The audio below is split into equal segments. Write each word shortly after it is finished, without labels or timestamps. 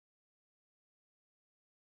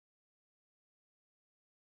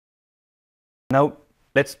Now,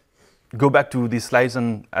 let's go back to these slides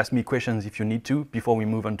and ask me questions if you need to before we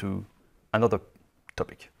move on to another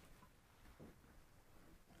topic.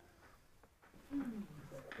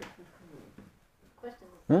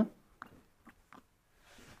 Questions? Hmm?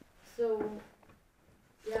 So,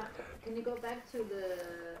 yeah, can you go back to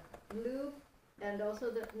the loop and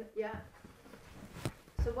also the, yeah.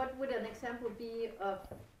 So what would an example be of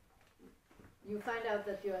you find out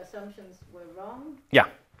that your assumptions were wrong? Yeah.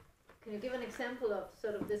 Can you give an example of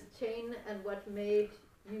sort of this chain and what made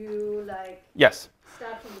you like Yes.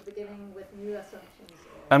 start from the beginning with new assumptions?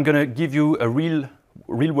 I'm going to give you a real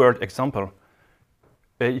world example.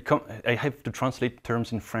 I have to translate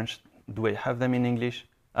terms in French. Do I have them in English?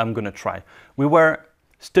 I'm going to try. We were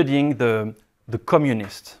studying the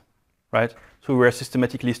communists, right? So we were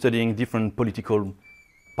systematically studying different political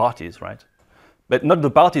parties, right? But not the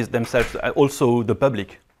parties themselves, also the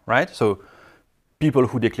public, right? So people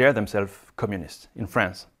who declare themselves communists in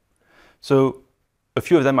France. So a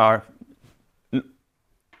few of them are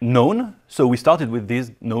known. So we started with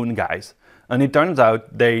these known guys. And it turns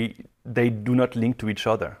out they do not link to each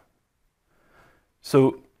other.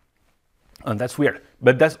 So, and that's weird.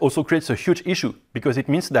 But that also creates a huge issue because it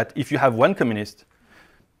means that if you have one communist,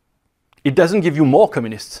 it doesn't give you more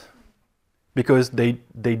communists because they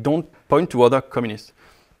don't point to other communists.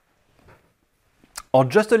 Or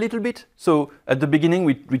just a little bit. So at the beginning,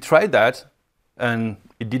 we tried that and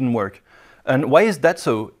it didn't work. And why is that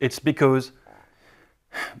so? It's because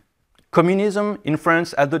communism in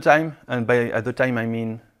France at the time, and by at the time I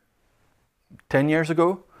mean 10 years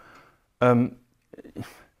ago,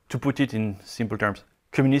 to put it in simple terms,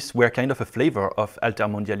 communists were kind of a flavor of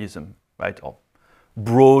altermondialism, right? Or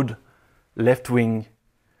broad left-wing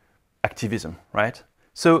activism, right?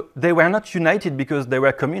 So they were not united because they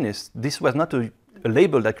were communists. This was not a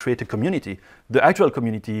label that created a community. The actual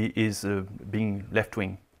community is being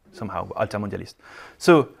left-wing, somehow, altermondialist.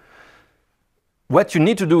 So what you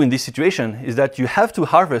need to do in this situation is that you have to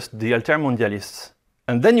harvest the altermondialists,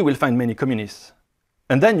 and then you will find many communists.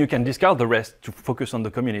 And then you can discard the rest to focus on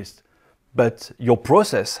the communists. But your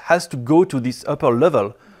process has to go to this upper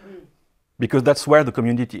level because that's where the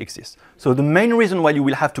community exists. So the main reason why you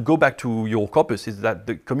will have to go back to your corpus is that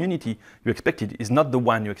the community you expected is not the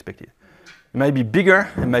one you expected. It might be bigger,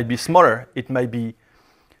 it might be smaller, it might be...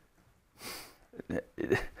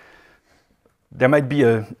 there might be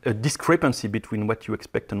a discrepancy between what you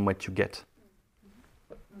expect and what you get.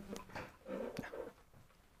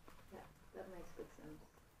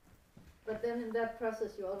 But then in that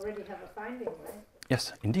process, you already have a finding, right?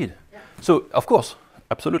 Yes, indeed. Yeah. So, of course,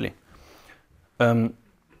 absolutely.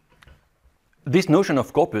 This notion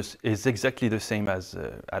of corpus is exactly the same as,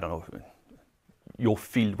 I don't know, your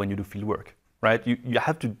field when you do field work, right? You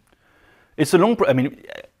have to, it's a long, I mean,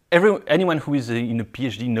 anyone who is in a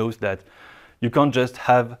PhD knows that you can't just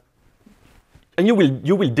have, and you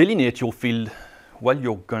will delineate your field while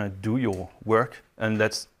you're gonna do your work, and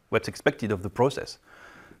that's what's expected of the process.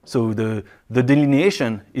 So the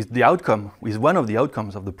delineation is the outcome, is one of the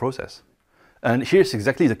outcomes of the process. And here's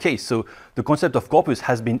exactly the case. So the concept of corpus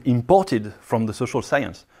has been imported from the social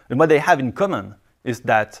science. And what they have in common is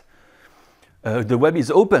that the web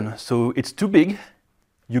is open, so it's too big.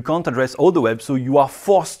 You can't address all the web, so you are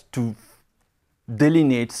forced to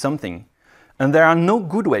delineate something. And there are no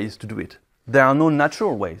good ways to do it. There are no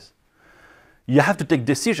natural ways. You have to take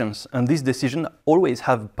decisions, and these decisions always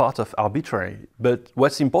have part of arbitrary. But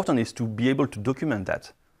what's important is to be able to document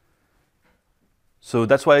that. So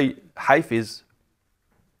that's why HYPHE is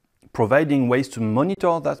providing ways to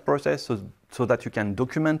monitor that process so that you can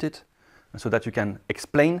document it, and so that you can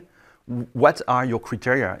explain what are your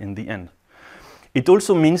criteria in the end. It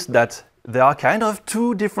also means that there are kind of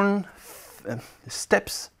two different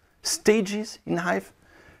stages in HYPHE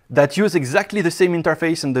that use exactly the same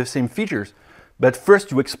interface and the same features. But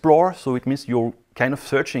first you explore, so it means you're kind of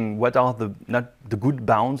searching what are the good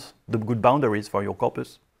bounds, the good boundaries for your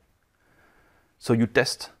corpus. So you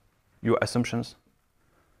test your assumptions.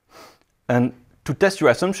 And to test your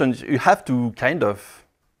assumptions, you have to kind of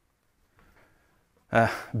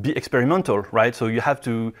be experimental, right? So you have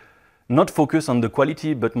to not focus on the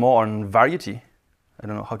quality, but more on variety. I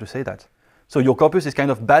don't know how to say that. So your corpus is kind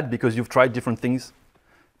of bad because you've tried different things.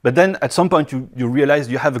 But then at some point you realize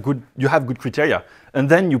you have good criteria, and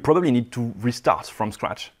then you probably need to restart from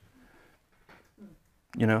scratch.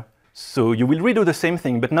 You know, so you will redo the same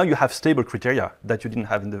thing, but now you have stable criteria that you didn't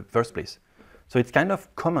have in the first place. So it's kind of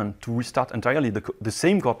common to restart entirely the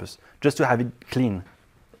same corpus just to have it clean.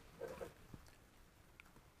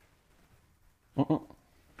 I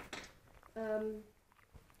have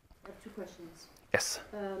two questions. Yes.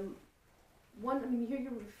 I mean, here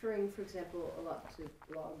you're referring, for example, a lot to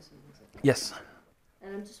blogs and things like that. Yes.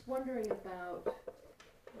 And I'm just wondering about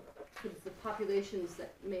sort of the populations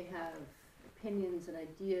that may have opinions and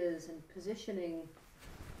ideas and positioning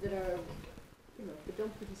that are, that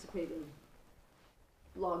don't participate in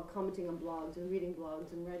commenting on blogs and reading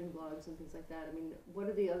blogs and writing blogs and things like that. I mean, what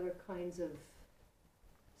are the other kinds of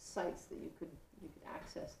sites that you could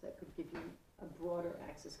access that could give you a broader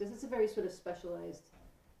access? Because it's a very sort of specialized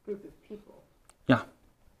group of people. Yeah.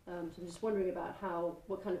 So I'm just wondering about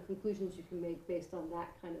what kind of conclusions you can make based on that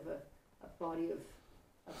kind of a body of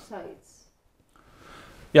sites.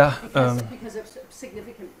 Yeah. Because a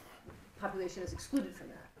significant population is excluded from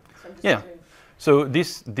that. So I'm just wondering. So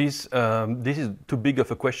this is too big of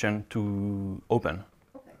a question to open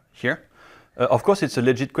here. Of course, it's a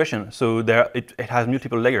legit question. So it has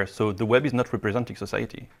multiple layers. So the web is not representing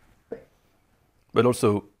society, but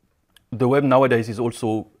also the web nowadays is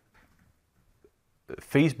also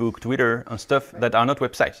Facebook, Twitter, and stuff that are not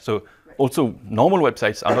websites. So also normal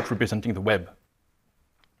websites are not representing the web.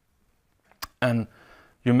 And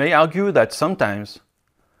you may argue that sometimes,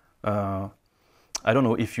 I don't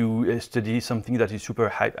know, if you study something that is super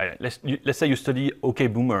hype, let's say you study OK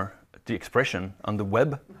Boomer, the expression on the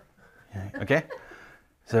web, okay?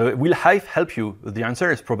 So will HYPHE help you? The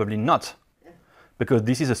answer is probably not, because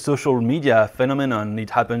this is a social media phenomenon.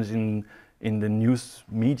 It happens in the news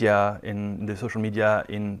media, in the social media,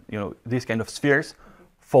 in these kind of spheres,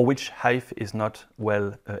 for which HYPHE is not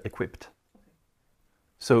well equipped.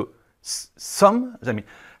 So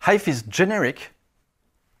HYPHE is generic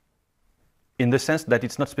in the sense that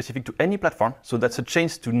it's not specific to any platform. So that's a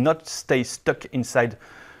chance to not stay stuck inside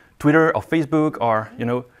Twitter or Facebook or,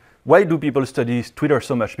 why do people study Twitter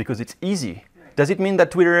so much? Because it's easy. Does it mean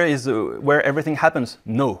that Twitter is where everything happens?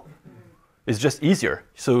 No. It's just easier.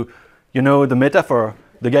 So, the metaphor,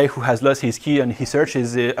 the guy who has lost his key and he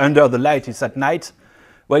searches under the light, it's at night.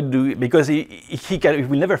 Because he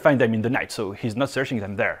will never find them in the night, so he's not searching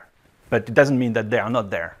them there. But it doesn't mean that they are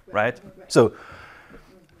not there, right? So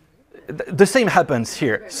the same happens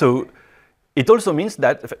here. So it also means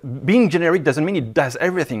that being generic doesn't mean it does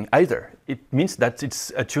everything either. It means that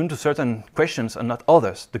it's attuned to certain questions and not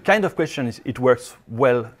others. The kind of questions it works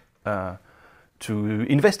well to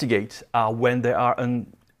investigate are when there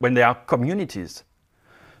are communities.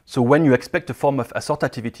 So when you expect a form of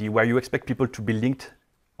assortativity, where you expect people to be linked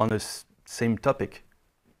on the same topic.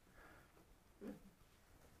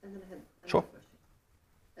 And then I had another Sure. question.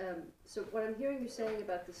 So what I'm hearing you saying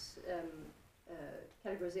about this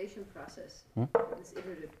categorization process, this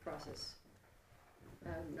iterative process,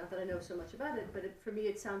 not that I know so much about it, but for me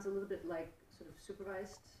it sounds a little bit like sort of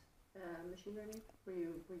supervised machine learning, where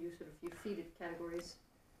you feed it categories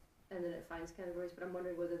and then it finds categories. But I'm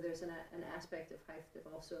wondering whether there's an aspect of HYPHE that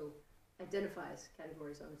also identifies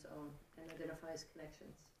categories on its own and identifies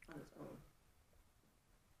connections on its own.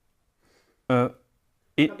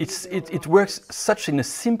 It works such in a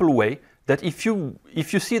simple way that if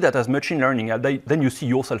you see that as machine learning, then you see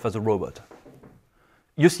yourself as a robot.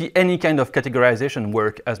 You see any kind of categorization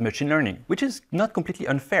work as machine learning, which is not completely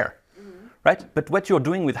unfair, right? But what you're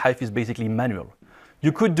doing with HYPHE is basically manual.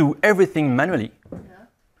 You could do everything manually.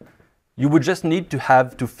 You would just need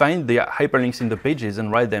to find the hyperlinks in the pages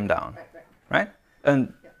and write them down, right?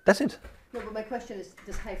 And that's it. No, but my question is,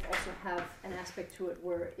 does HYPHE also have an aspect to it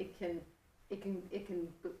where it can begin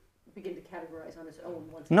to categorize on its own?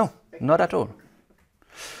 No, not at all.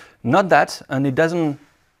 Not that, and it doesn't.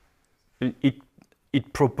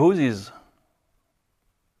 It proposes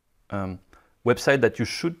website that you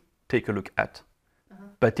should take a look at,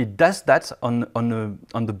 but it does that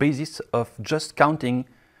on the basis of just counting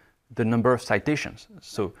the number of citations.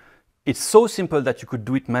 So it's so simple that you could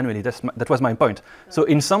do it manually. That was my point. So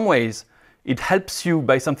in some ways, it helps you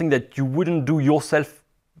by something that you wouldn't do yourself,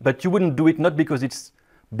 but you wouldn't do it not because it's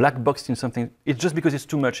black boxed in something. It's just because it's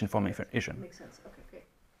too much information. Makes sense. Okay, great.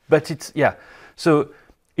 But so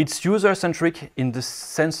it's user-centric in the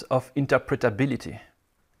sense of interpretability.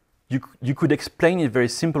 You could explain in very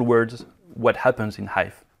simple words what happens in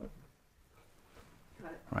HYPHE.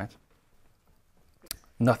 Got it. Right?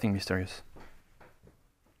 Nothing mysterious.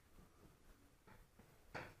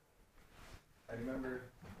 I remember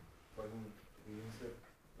when we used it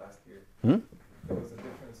last year, Hmm? there was a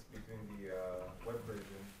difference between the web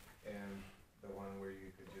version and the one where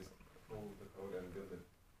you could just pull the code and build it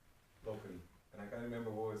locally. And I can't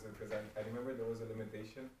remember what was it, because I remember there was a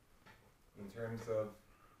limitation in terms of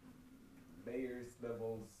layers,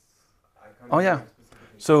 levels. I can't remember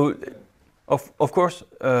specifically. So, of course,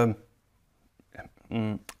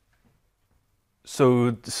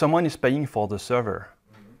 so someone is paying for the server.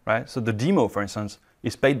 right? So the demo, for instance,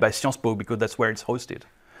 is paid by Sciences Po because that's where it's hosted.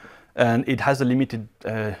 And it has a limited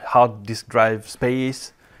hard disk drive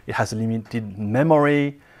space, it has a limited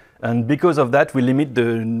memory, and because of that, we limit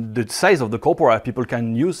the size of the corpora people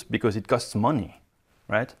can use because it costs money,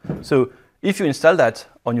 right? So if you install that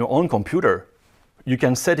on your own computer, you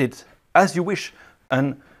can set it as you wish.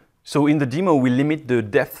 And so in the demo, we limit the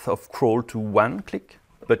depth of crawl to 1 click,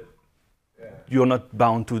 but you're not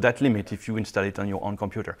bound to that limit if you install it on your own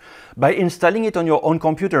computer. By installing it on your own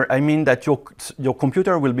computer, I mean that your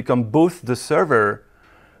computer will become both the server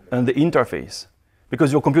and the interface,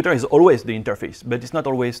 because your computer is always the interface, but it's not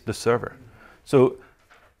always the server. So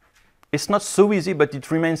it's not so easy, but it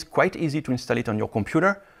remains quite easy to install it on your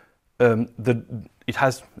computer. It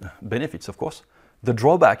has benefits, of course. The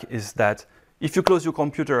drawback is that if you close your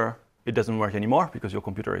computer, it doesn't work anymore because your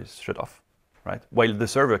computer is shut off, right? While the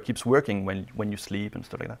server keeps working when you sleep and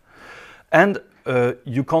stuff like that. And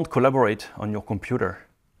you can't collaborate on your computer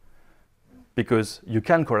because you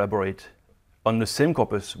can collaborate on the same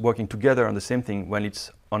corpus, working together on the same thing when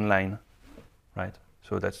it's online, right?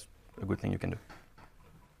 So that's a good thing you can do.